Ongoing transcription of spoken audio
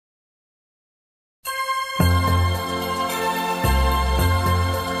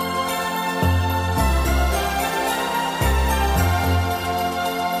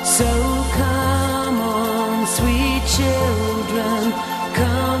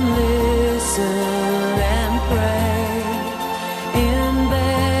listen and pray. In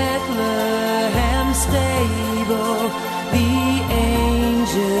Bethlehem stable, the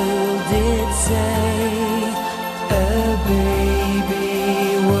angel did say, a baby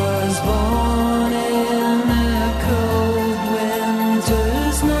was born in a cold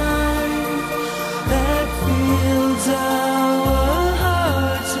winter's night that fills our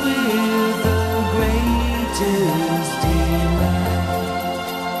hearts with the greatest delight.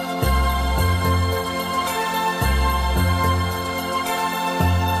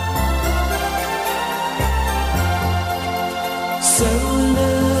 So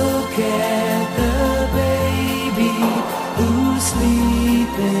look at the baby who's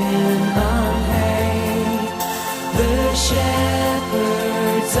sleeping on hay. The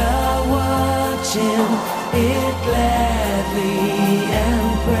shepherds are watching it gladly and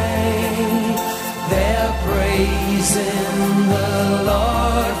pray. They're praising the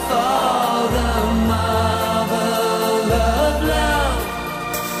Lord for the marvel of love,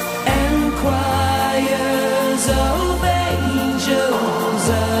 and choirs of angels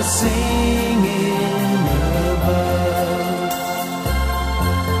are singing above.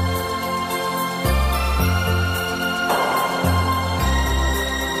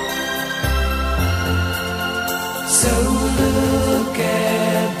 So look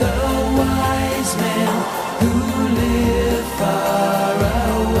at the wise men who live far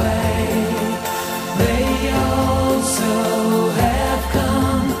away. They also have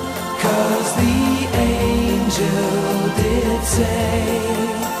come, 'cause the angel did say,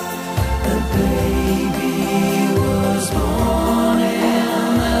 a baby was born in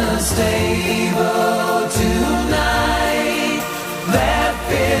the stable tonight that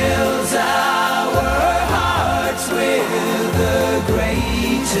fills our hearts with the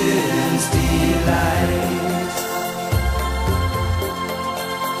greatest delight.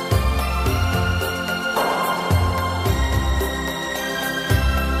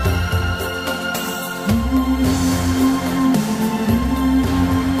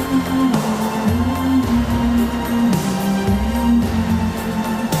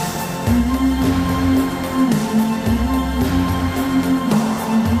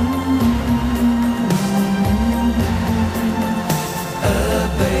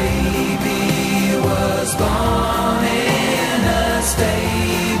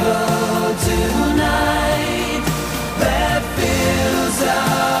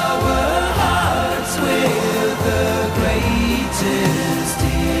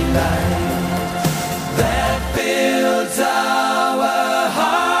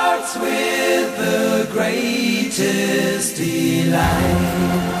 Greatest delight.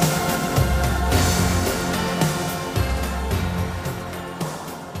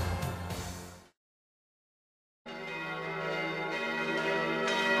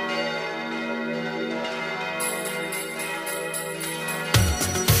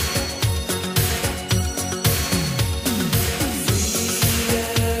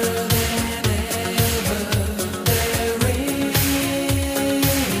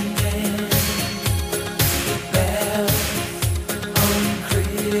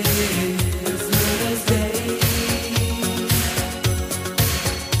 Christmas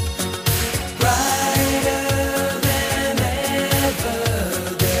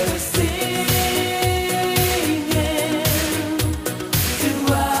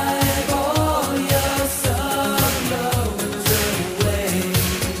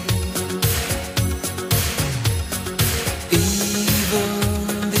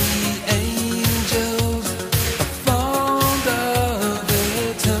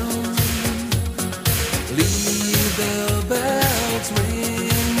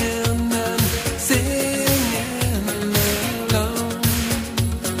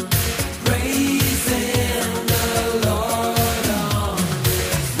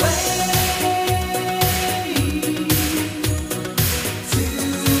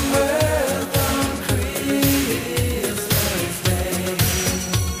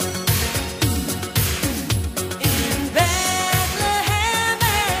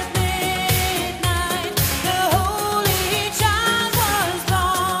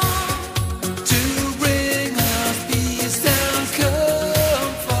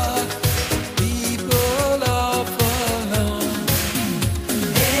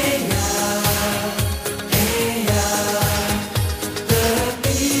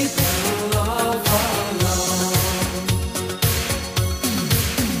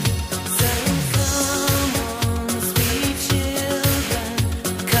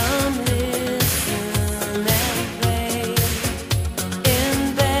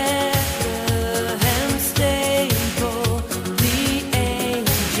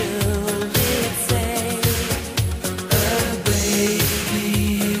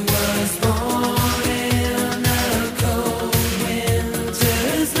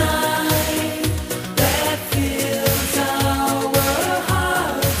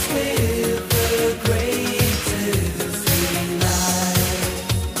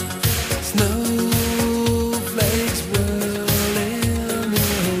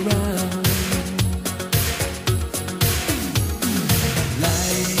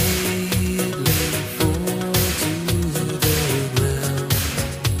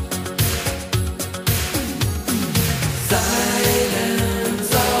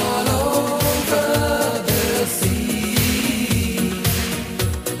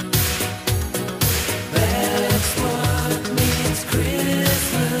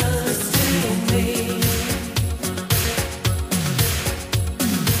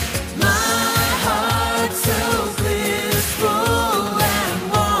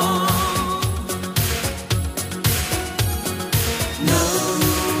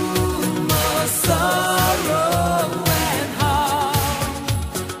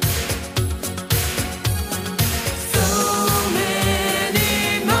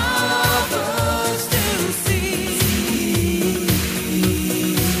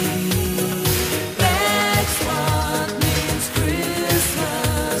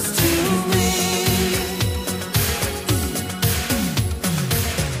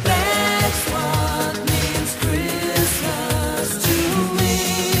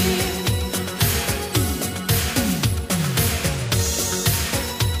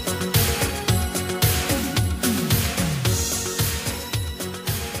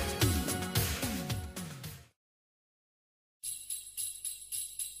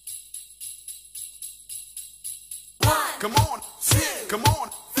Come on, come on,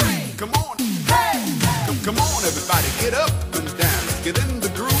 come on, hey! Come on, everybody, get up and dance. Get in the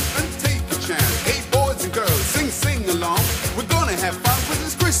groove and take a chance. Hey, boys and girls, sing along. We're gonna have fun with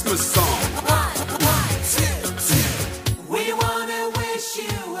this Christmas song.